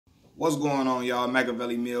What's going on, y'all?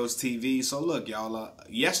 Machiavelli Mills TV. So look, y'all,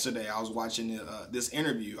 yesterday I was watching this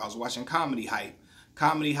interview. I was watching Comedy Hype.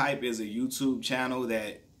 Comedy Hype is a YouTube channel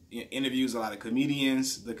that interviews a lot of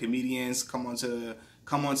comedians. The comedians come onto the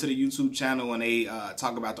YouTube channel and they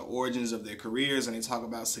talk about the origins of their careers, and they talk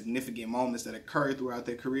about significant moments that occurred throughout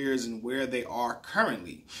their careers and where they are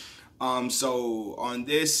currently. So on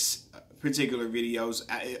this particular videos,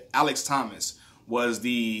 Alex Thomas was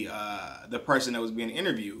the person that was being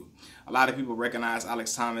interviewed. A lot of people recognize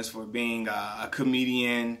Alex Thomas for being a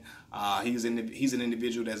comedian. He's an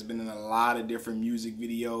individual that's been in a lot of different music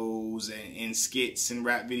videos and skits and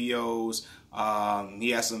rap videos. He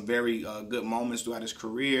has some very good moments throughout his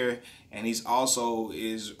career, and he's also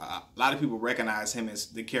a lot of people recognize him as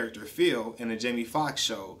the character Phil in the Jamie Foxx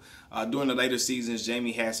show. During the later seasons,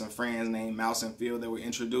 Jamie had some friends named Mouse and Phil that were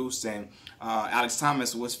introduced, and Alex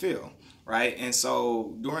Thomas was Phil, right? And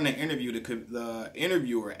so during the interview, the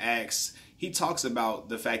interviewer asks, he talks about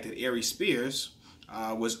the fact that Aries Spears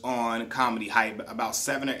was on Comedy Hype about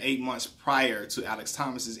 7 or 8 months prior to Alex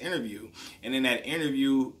Thomas's interview. And in that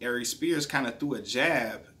interview, Aries Spears kind of threw a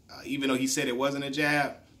jab, even though he said it wasn't a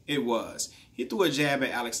jab, it was. He threw a jab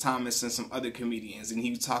at Alex Thomas and some other comedians, and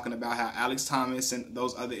he was talking about how Alex Thomas and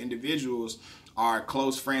those other individuals are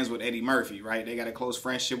close friends with Eddie Murphy, right? They got a close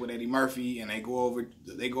friendship with Eddie Murphy, and they go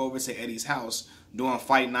over to Eddie's house during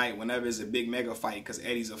fight night whenever it's a big mega fight, because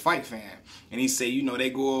Eddie's a fight fan. And he said, you know, they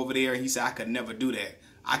go over there, and he said, I could never do that.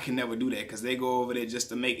 I can never do that, because they go over there just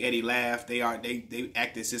to make Eddie laugh. They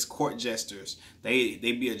act as his court jesters. They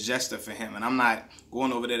be a jester for him, and I'm not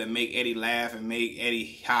going over there to make Eddie laugh and make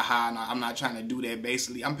Eddie ha ha. No, I'm not trying to do that.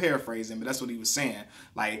 Basically, I'm paraphrasing, but that's what he was saying.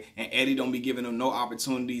 Like, and Eddie don't be giving him no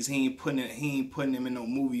opportunities. He ain't putting him in no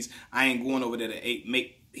movies. I ain't going over there to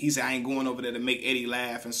make. He said I ain't going over there to make Eddie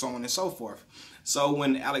laugh, and so on and so forth. So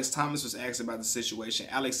when Alex Thomas was asked about the situation,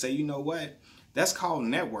 Alex said, you know what? That's called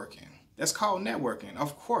networking. That's called networking.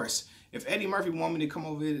 Of course, if Eddie Murphy want me to come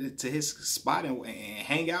over to his spot and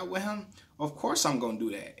hang out with him, of course I'm going to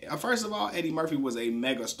do that. First of all, Eddie Murphy was a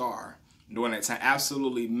mega star during that time.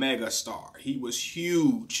 Absolutely mega star. He was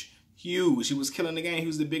huge. Huge. He was killing the game. He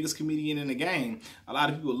was the biggest comedian in the game. A lot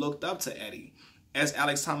of people looked up to Eddie, as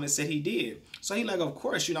Alex Thomas said he did. So he like, of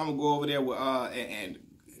course, you know, I'm going to go over there with, and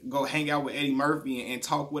go hang out with Eddie Murphy and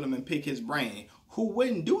talk with him and pick his brain. Who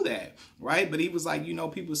wouldn't do that, right? But he was like, you know,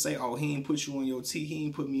 people say, oh, he ain't put you on your he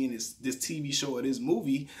ain't put me in this TV show or this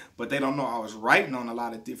movie, but they don't know I was writing on a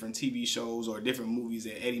lot of different TV shows or different movies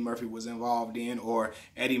that Eddie Murphy was involved in, or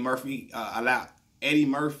Eddie Murphy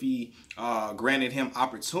granted him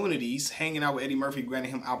opportunities. Hanging out with Eddie Murphy granted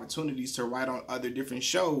him opportunities to write on other different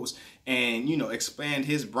shows and, you know, expand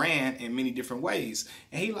his brand in many different ways.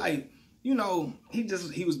 And he like, you know, he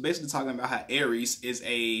was basically talking about how Aries is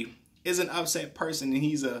an upset person, and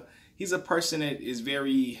he's a person that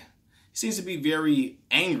seems to be very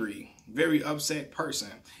angry, very upset person.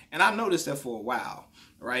 And I noticed that for a while,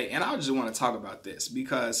 right? And I just want to talk about this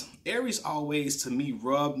because Aries always, to me,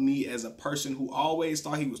 rubbed me as a person who always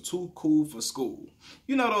thought he was too cool for school.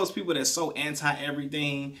 You know those people that's so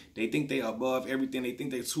anti-everything, they think they above everything, they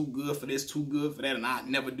think they're too good for this, too good for that, and I'd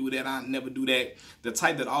never do that, I'd never do that. The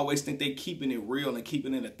type that always think they keeping it real and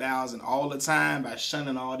keeping it 1,000 all the time by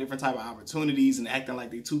shunning all different type of opportunities and acting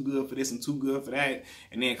like they too good for this and too good for that,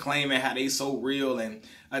 and then claiming how they so real and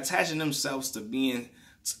attaching themselves to the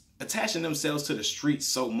streets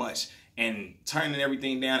so much and turning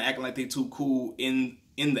everything down, acting like they too cool in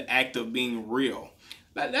the act of being real.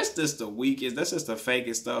 That's just the weakest, that's just the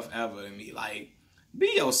fakest stuff ever to me. Like,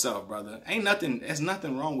 be yourself, brother. There's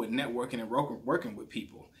nothing wrong with networking and working with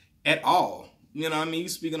people at all. You know what I mean? You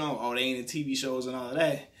speaking on, oh, they ain't in TV shows and all of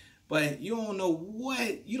that, but you don't know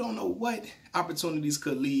what opportunities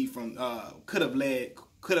could have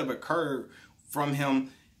occurred from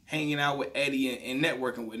him hanging out with Eddie and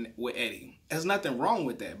networking with Eddie. There's nothing wrong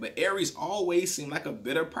with that. But Aries always seemed like a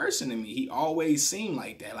bitter person to me. He always seemed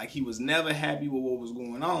like that. Like he was never happy with what was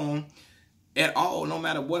going on at all. No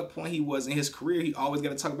matter what point he was in his career, he always got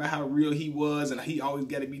to talk about how real he was, and he always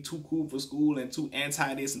got to be too cool for school and too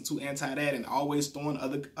anti this and too anti that, and always throwing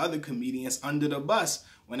other comedians under the bus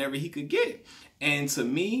whenever he could get. And to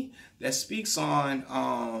me, that speaks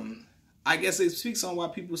on I guess it speaks on why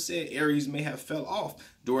people said Aries may have fell off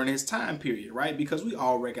during his time period, right? Because we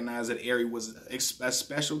all recognize that Aries was a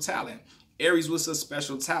special talent. Aries was a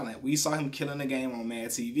special talent. We saw him killing the game on Mad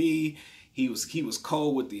TV. He was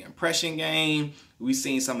cold with the impression game. We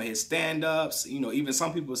seen some of his stand-ups. You know, even though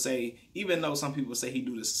some people say he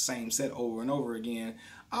do the same set over and over again,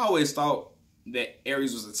 I always thought that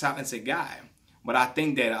Aries was a talented guy. But I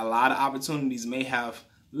think that a lot of opportunities may have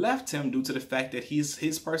left him due to the fact that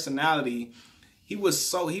his personality, he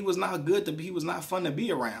was not fun to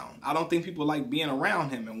be around. I don't think people like being around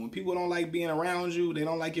him. And when people don't like being around you, they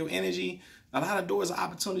don't like your energy, a lot of doors of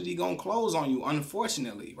opportunity gonna close on you,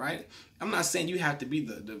 unfortunately, right? I'm not saying you have to be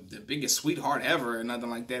the biggest sweetheart ever or nothing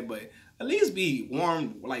like that, but at least be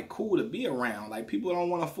warm, like cool to be around. Like people don't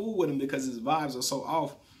want to fool with him because his vibes are so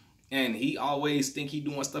off. And he always think he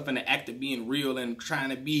doing stuff in the act of being real and trying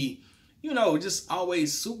to be, just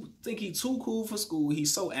always think he too cool for school.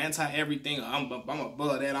 He's so anti everything. I'm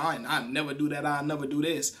above that. I never do that. I never do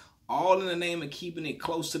this. All in the name of keeping it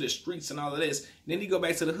close to the streets and all of this. And then he go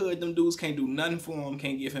back to the hood. Them dudes can't do nothing for him.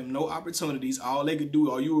 Can't give him no opportunities. All they could do,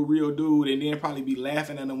 are you a real dude? And then probably be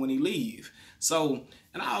laughing at him when he leave. So,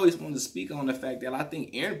 and I always want to speak on the fact that I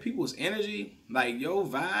think people's energy, like your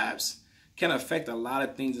vibes, can affect a lot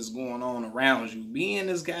of things that's going on around you. Being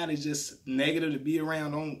this guy that's just negative to be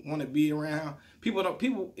around, don't want to be around.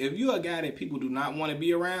 If you're a guy that people do not want to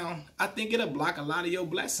be around, I think it'll block a lot of your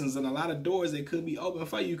blessings and a lot of doors that could be open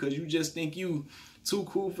for you because you just think you too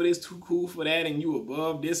cool for this, too cool for that, and you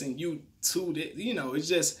above this and you too that. It's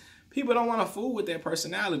just people don't want to fool with that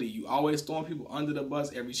personality. You always throwing people under the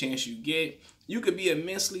bus every chance you get. You could be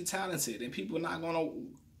immensely talented and people are not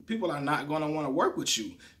going to want to work with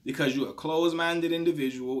you because you're a closed-minded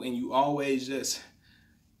individual and you always just...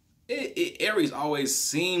 Aries always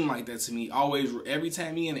seemed like that to me. Always, every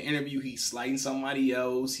time he in an interview, he's slighting somebody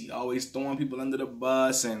else. He always throwing people under the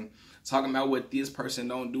bus and talking about what this person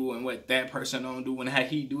don't do and what that person don't do and how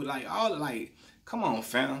he do it. Come on,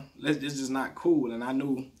 fam. This is not cool. And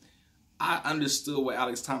I understood what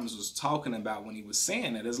Alex Thomas was talking about when he was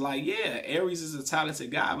saying that. It's like, yeah, Aries is a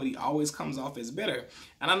talented guy, but he always comes off as bitter.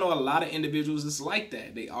 And I know a lot of individuals that's like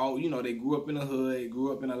that. They all, they grew up in the hood,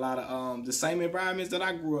 grew up in a lot of the same environments that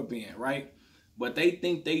I grew up in, right? But they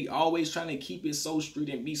think they always trying to keep it so street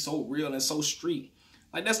and be so real and so street.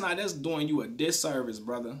 Like, that's doing you a disservice,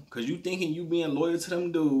 brother. Because you thinking you being loyal to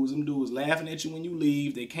them dudes laughing at you when you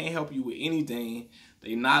leave. They can't help you with anything.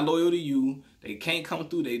 They not loyal to you. They can't come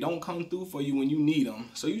through. They don't come through for you when you need them.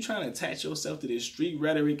 So you trying to attach yourself to this street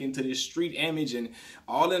rhetoric and to this street image and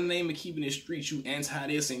all in the name of keeping it street. You anti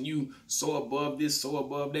this and you so above this, so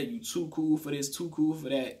above that. You too cool for this, too cool for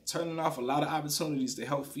that. Turning off a lot of opportunities to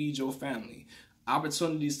help feed your family.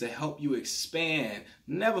 Opportunities to help you expand.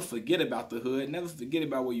 Never forget about the hood. Never forget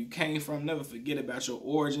about where you came from. Never forget about your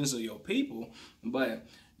origins or your people. But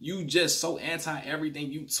you just so anti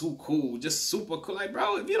everything. You too cool. Just super cool. Like,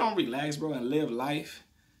 bro, if you don't relax, bro, and live life,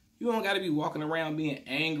 you don't got to be walking around being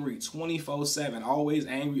angry 24/7. Always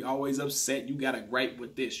angry, always upset. You got to gripe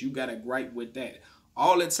with this. You got to gripe with that.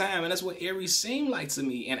 All the time. And that's what Aries seemed like to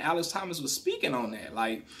me. And Alex Thomas was speaking on that.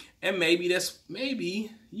 Like, and maybe,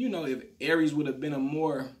 if Aries would have been a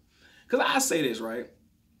more... Because I say this, right?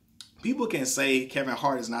 People can say Kevin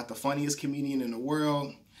Hart is not the funniest comedian in the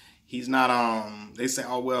world. He's not, they say,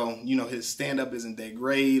 oh, well, his stand-up isn't that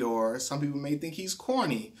great. Or some people may think he's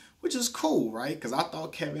corny, which is cool, right? Because I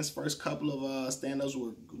thought Kevin's first couple of stand-ups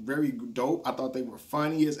were very dope. I thought they were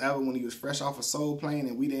funny as ever when he was fresh off of Soul Plane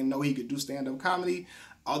and we didn't know he could do stand-up comedy.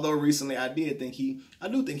 Although recently I do think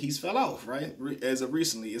he's fell off, right? As of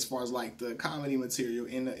recently, as far as like the comedy material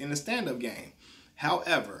in the stand-up game.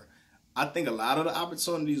 However, I think a lot of the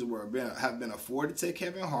opportunities have been afforded to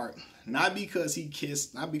Kevin Hart, not because he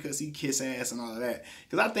kiss ass and all of that.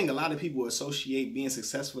 Because I think a lot of people associate being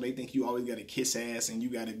successful. They think you always got to kiss ass and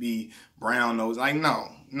you got to be brown nose. Like,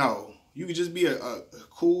 no. You could just be a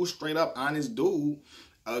cool, straight up, honest dude.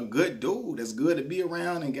 A good dude that's good to be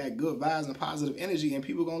around and got good vibes and positive energy, and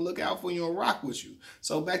people gonna look out for you and rock with you.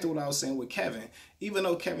 So back to what I was saying with Kevin. Even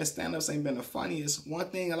though Kevin's stand-ups ain't been the funniest, one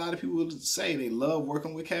thing a lot of people say, they love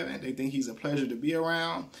working with Kevin. They think he's a pleasure to be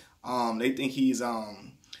around. They think he's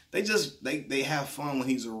they have fun when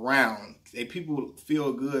he's around. People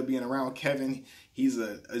feel good being around Kevin. He's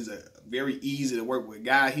a very easy to work with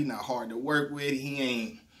guy. He's not hard to work with. He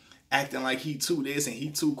ain't acting like he too this and he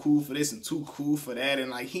too cool for this and too cool for that. And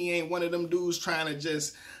like he ain't one of them dudes trying to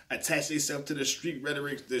just attach themselves to the street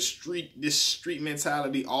rhetoric, this street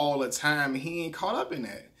mentality all the time. And he ain't caught up in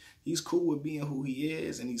that. He's cool with being who he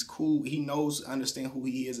is, and he's cool. He understand who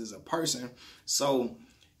he is as a person. So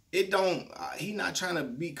he not trying to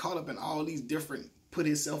be caught up in all these different, put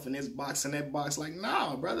himself in this box and that box. Like,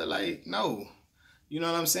 nah, brother, like, no. You know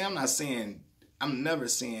what I'm saying? I'm never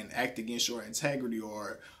saying act against your integrity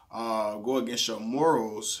or go against your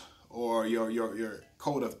morals or your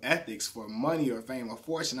code of ethics for money or fame or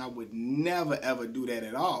fortune. I would never ever do that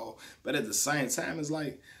at all. But at the same time, it's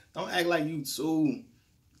like, don't act like you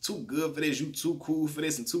too good for this, you too cool for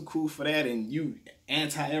this and too cool for that, and you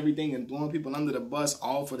anti everything and throwing people under the bus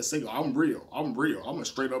all for the sake of I'm real, I'm a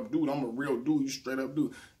straight up dude, I'm a real dude, you straight up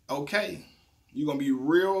dude. Okay, you're gonna be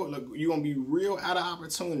real. Look, you're gonna be real out of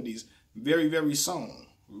opportunities very, very soon.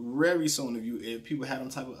 Very soon, if people had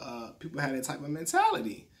that type of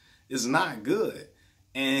mentality, it's not good.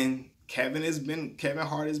 And Kevin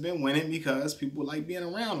Hart has been winning because people like being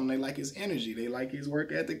around him. They like his energy. They like his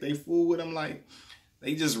work ethic. They fool with him. Like,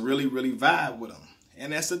 they just really, really vibe with him.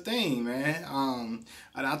 And that's the thing, man. And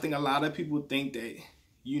I think a lot of people think that,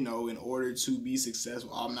 you know, in order to be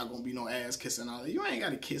successful, I'm not going to be no ass kissing all that. You ain't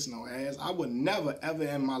got to kiss no ass. I would never, ever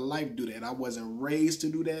in my life do that. I wasn't raised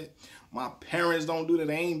to do that. My parents don't do that.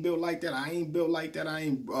 They ain't built like that. I ain't built like that.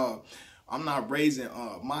 I'm not raising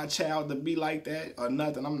my child to be like that or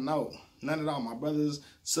nothing. None at all. My brothers,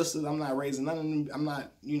 sisters, I'm not raising none of them. I'm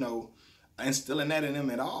not, you know, instilling that in them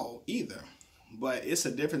at all either. But it's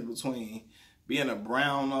a difference between being a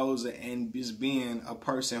brown nose and just being a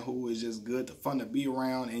person who is just good, fun to be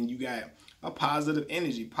around, and you got a positive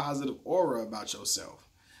energy, positive aura about yourself.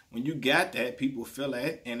 When you got that, people feel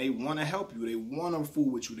that, and they want to help you. They want to fool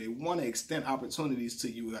with you. They want to extend opportunities to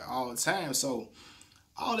you at all the time. So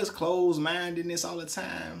all this closed-mindedness all the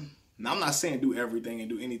time. Now, I'm not saying do everything and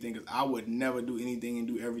do anything, because I would never do anything and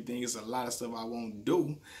do everything. It's a lot of stuff I won't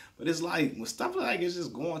do. But it's like, when stuff like it's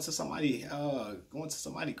just going to somebody's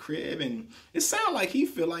crib, and it sounds like he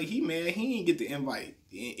feel like he mad he didn't get the invite.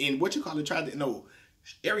 And what you call it, tried to, no,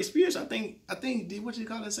 Aries Spears, I think did what you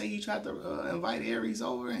call it, say he tried to invite Aries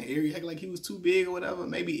over, and Aries acted like he was too big or whatever.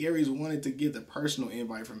 Maybe Aries wanted to get the personal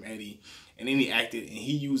invite from Eddie, and then he acted, and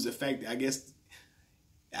he used the fact that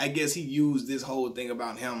I guess he used this whole thing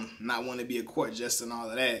about him not wanting to be a court jester and all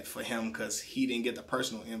of that for him because he didn't get the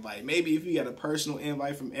personal invite. Maybe if he got a personal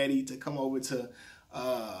invite from Eddie to come over to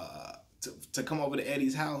come over to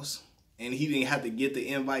Eddie's house, and he didn't have to get the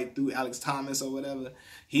invite through Alex Thomas or whatever,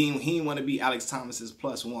 he didn't want to be Alex Thomas's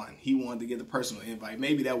 +1. He wanted to get the personal invite.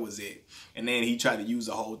 Maybe that was it. And then he tried to use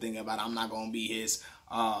the whole thing about I'm not gonna be his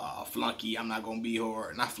flunky. I'm not gonna be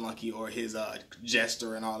not flunky or his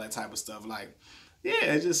jester and all that type of stuff. Like,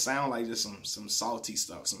 yeah, it just sounds like just some salty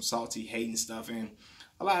stuff, some salty hating stuff. And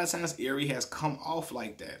a lot of times Aries has come off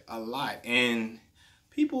like that a lot. And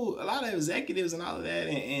people, a lot of executives and all of that,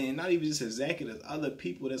 and not even just executives, other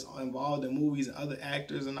people that's involved in movies and other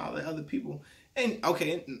actors and all the other people. And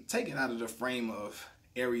okay, take it out of the frame of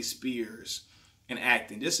Aries Spears and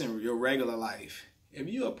acting, just in your regular life. If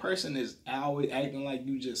you're a person that's always acting like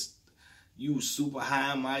you super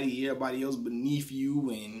high and mighty, everybody else beneath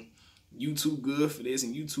you, and you too good for this,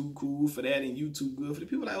 and you too cool for that, and you too good for the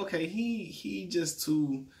people, like, okay, he just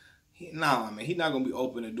too, nah, man, he not gonna be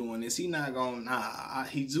open to doing this. He not gonna,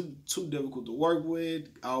 he's too difficult to work with.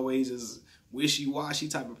 Always is wishy-washy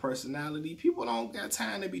type of personality. People don't got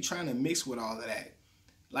time to be trying to mix with all of that.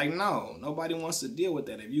 Like, no, nobody wants to deal with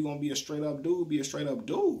that. If you're gonna be a straight up dude, be a straight up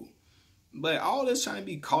dude. But all this trying to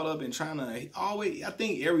be caught up and trying to always, I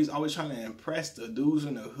think Aries always trying to impress the dudes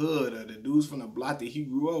from the hood or the dudes from the block that he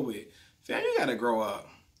grew up with. Fam, you gotta grow up.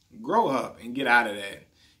 Grow up and get out of that.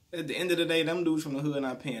 At the end of the day, them dudes from the hood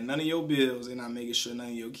not paying none of your bills. They're not making sure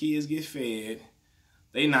none of your kids get fed.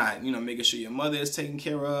 They not, making sure your mother is taken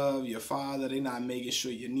care of, your father. They not making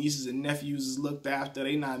sure your nieces and nephews is looked after.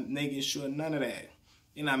 They not making sure none of that.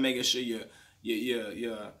 They not making sure your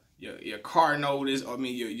car notice. I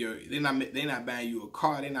mean, they not buying you a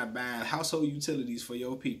car. They not buying household utilities for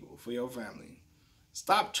your people, for your family.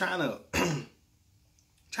 Stop trying to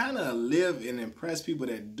live and impress people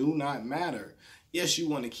that do not matter. Yes, you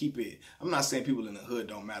want to keep it. I'm not saying people in the hood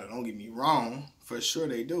don't matter. Don't get me wrong. For sure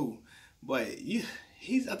they do. But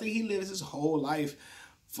I think he lives his whole life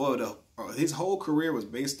his whole career was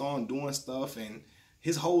based on doing stuff, and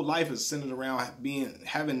his whole life is centered around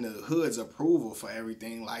having the hood's approval for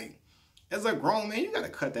everything. Like, as a grown man, you got to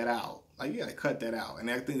cut that out. Like, you got to cut that out. And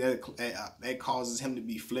I think that causes him to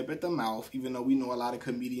be flip at the mouth, even though we know a lot of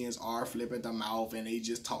comedians are flip at the mouth and they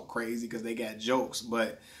just talk crazy because they got jokes.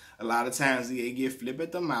 But a lot of times they get flip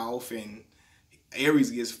at the mouth, and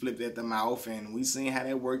Aries gets flipped at the mouth. And we seen how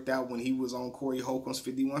that worked out when he was on Corey Holcomb's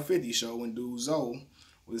 5150 show when Dude Zoe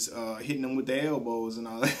was hitting him with the elbows and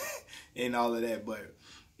all that, and all of that. But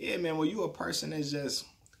yeah, man, when you a person that's just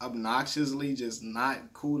obnoxiously just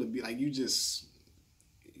not cool to be, like, you just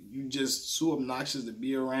too obnoxious to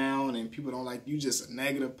be around, and people don't like you, just a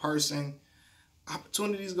negative person,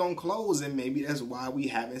 opportunities gonna close. And maybe that's why we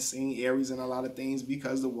haven't seen Aries in a lot of things,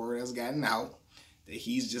 because the word has gotten out that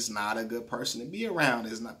he's just not a good person to be around.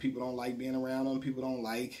 It's not, people don't like being around him. People don't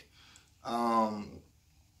like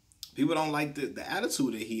the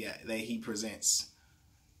attitude that he presents.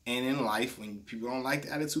 And in life, when people don't like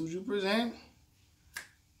the attitude you present,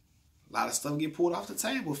 a lot of stuff get pulled off the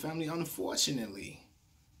table, family, unfortunately.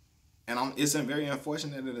 And it's very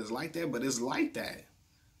unfortunate that it's like that, but it's like that.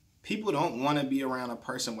 People don't want to be around a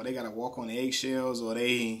person where they got to walk on eggshells, or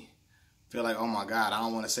they feel like, oh my God, I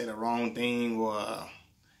don't want to say the wrong thing, or,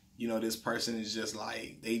 you know, this person is just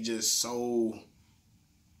like, they just so,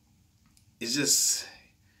 it's just,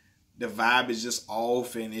 the vibe is just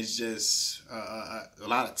off, and it's just a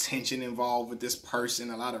lot of tension involved with this person,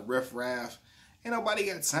 a lot of riffraff. Ain't nobody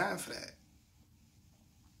got time for that.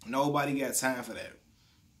 Nobody got time for that.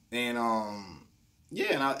 And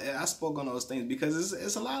yeah, and I spoke on those things because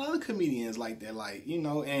it's a lot of other comedians like that, like, you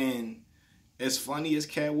know. And as funny as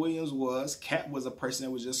Cat Williams was, Cat was a person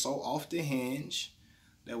that was just so off the hinge,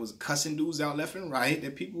 that was cussing dudes out left and right,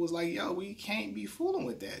 that people was like, yo, we can't be fooling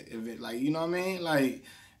with that. If it, like, you know what I mean? Like,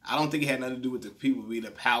 I don't think it had nothing to do with the people, be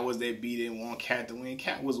the powers that be, didn't want Cat to win.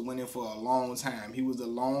 Cat was winning for a long time. He was the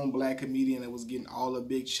lone black comedian that was getting all the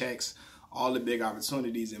big checks, all the big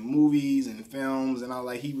opportunities in movies and films and all.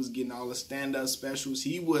 Like, he was getting all the stand-up specials.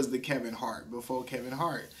 He was the Kevin Hart before Kevin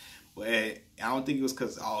Hart. But I don't think it was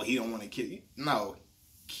because, oh, he don't want to kiss. No.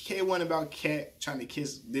 Cat wasn't about Cat trying to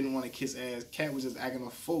kiss, didn't want to kiss ass. Cat was just acting a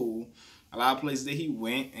fool. A lot of places that he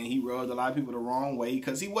went, and he rubbed a lot of people the wrong way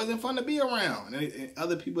because he wasn't fun to be around. And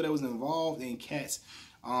other people that was involved in Cat's,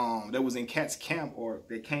 that was in Cat's camp, or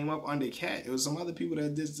that came up under Cat, it was some other people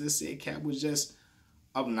that just said Cat was just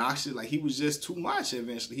obnoxious. Like, he was just too much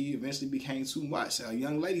eventually. He eventually became too much. A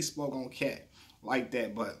young lady spoke on Cat like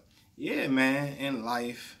that. But yeah, man, in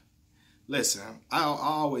life, listen, I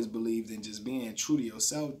always believed in just being true to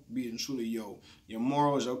yourself, being true to your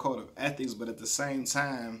morals, your code of ethics, but at the same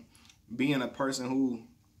time, being a person who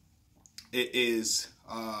is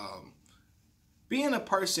being a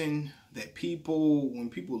person that people, when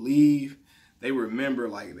people leave, they remember,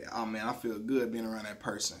 like, oh man, I feel good being around that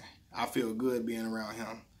person. I feel good being around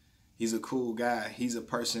him. He's a cool guy. He's a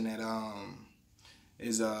person that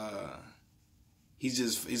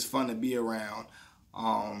he's fun to be around.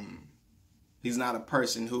 He's not a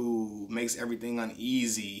person who makes everything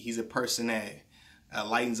uneasy. He's a person that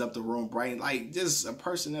lightens up the room, like just a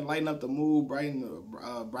person that lighten up the mood, brighten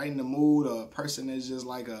the mood. A person that's just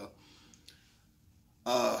like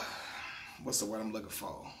what's the word I'm looking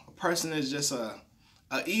for? A person that's just a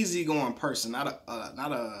easygoing person, not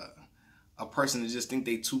a person that just think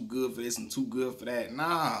they too good for this and too good for that.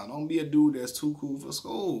 Nah, don't be a dude that's too cool for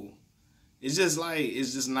school. It's just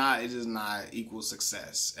not equal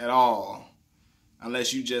success at all.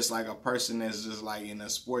 Unless you just like a person that's just like in a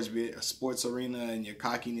sports arena, and your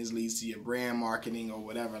cockiness leads to your brand marketing or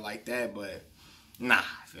whatever like that. But nah,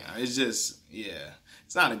 it's just, yeah,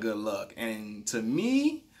 it's not a good look. And to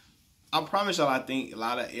me, I promise y'all, I think a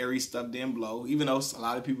lot of Aries stuff didn't blow. Even though a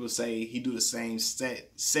lot of people say he do the same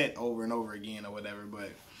set over and over again or whatever.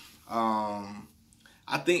 But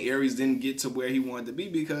I think Aries didn't get to where he wanted to be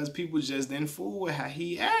because people just didn't fool with how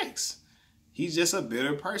he acts. He's just a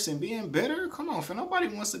bitter person. Being bitter? Come on, fam. Nobody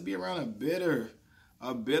wants to be around a bitter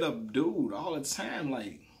dude all the time.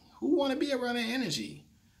 Like, who want to be around that energy?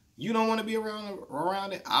 You don't want to be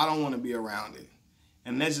around it. I don't want to be around it.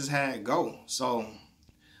 And that's just how it go. So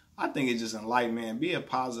I think it's just in life, man. Be a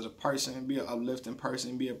positive person. Be an uplifting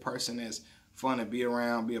person. Be a person that's fun to be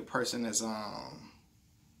around. Be a person that's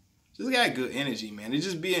just got good energy, man. It's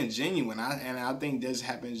just being genuine. And I think this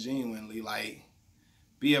happens genuinely. Like,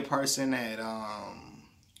 be a person that,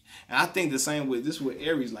 and I think the same with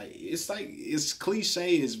Aries. Like, it's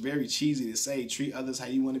cliche, it's very cheesy to say, treat others how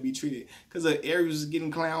you want to be treated. Because if Aries is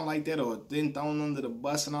getting clowned like that or then thrown under the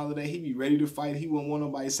bus and all of that, he'd be ready to fight. He wouldn't want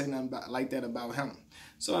nobody to say nothing like that about him.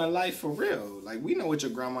 So in life, for real, like, we know what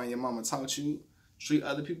your grandma and your mama taught you. Treat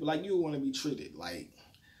other people like you want to be treated. Like,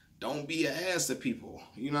 don't be an ass to people.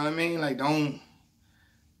 You know what I mean? Like, don't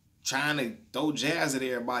trying to throw jazz at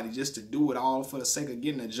everybody just to do it all for the sake of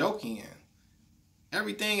getting a joke in.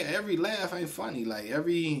 Every laugh ain't funny. Like, you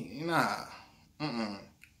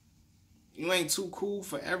ain't too cool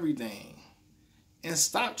for everything. And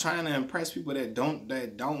stop trying to impress people that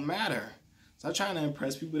don't matter. Stop trying to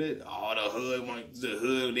impress people that, the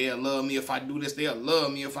hood, they'll love me if I do this, they'll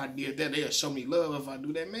love me if I did that, they'll show me love if I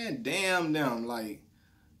do that. Man, damn them. Like,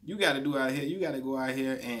 you gotta go out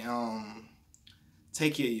here and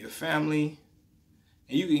take care of your family,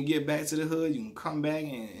 and you can get back to the hood. You can come back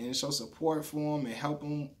and show support for them and help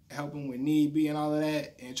them with need be and all of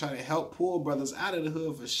that, and try to help poor brothers out of the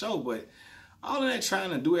hood for sure. But All of that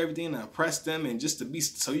trying to do everything to impress them and just to be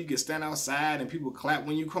so you can stand outside and people clap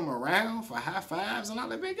when you come around for high fives and all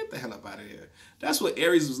that. Man, get the hell up out of here. That's what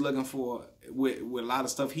Aries was looking for with a lot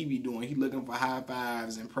of stuff he be doing. He looking for high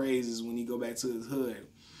fives and praises when he go back to his hood.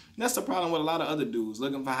 And that's the problem with a lot of other dudes,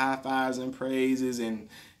 looking for high fives and praises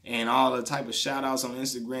and all the type of shout outs on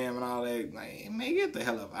Instagram and all that. Like, man, get the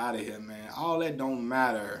hell up out of here, man. All that don't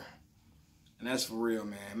matter. And that's for real,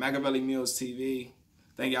 man. Machiavelli Mills TV.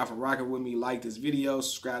 Thank y'all for rocking with me. Like this video,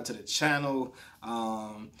 subscribe to the channel,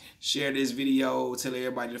 share this video, tell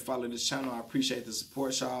everybody to follow this channel. I appreciate the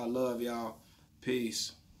support, y'all. Love y'all.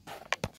 Peace.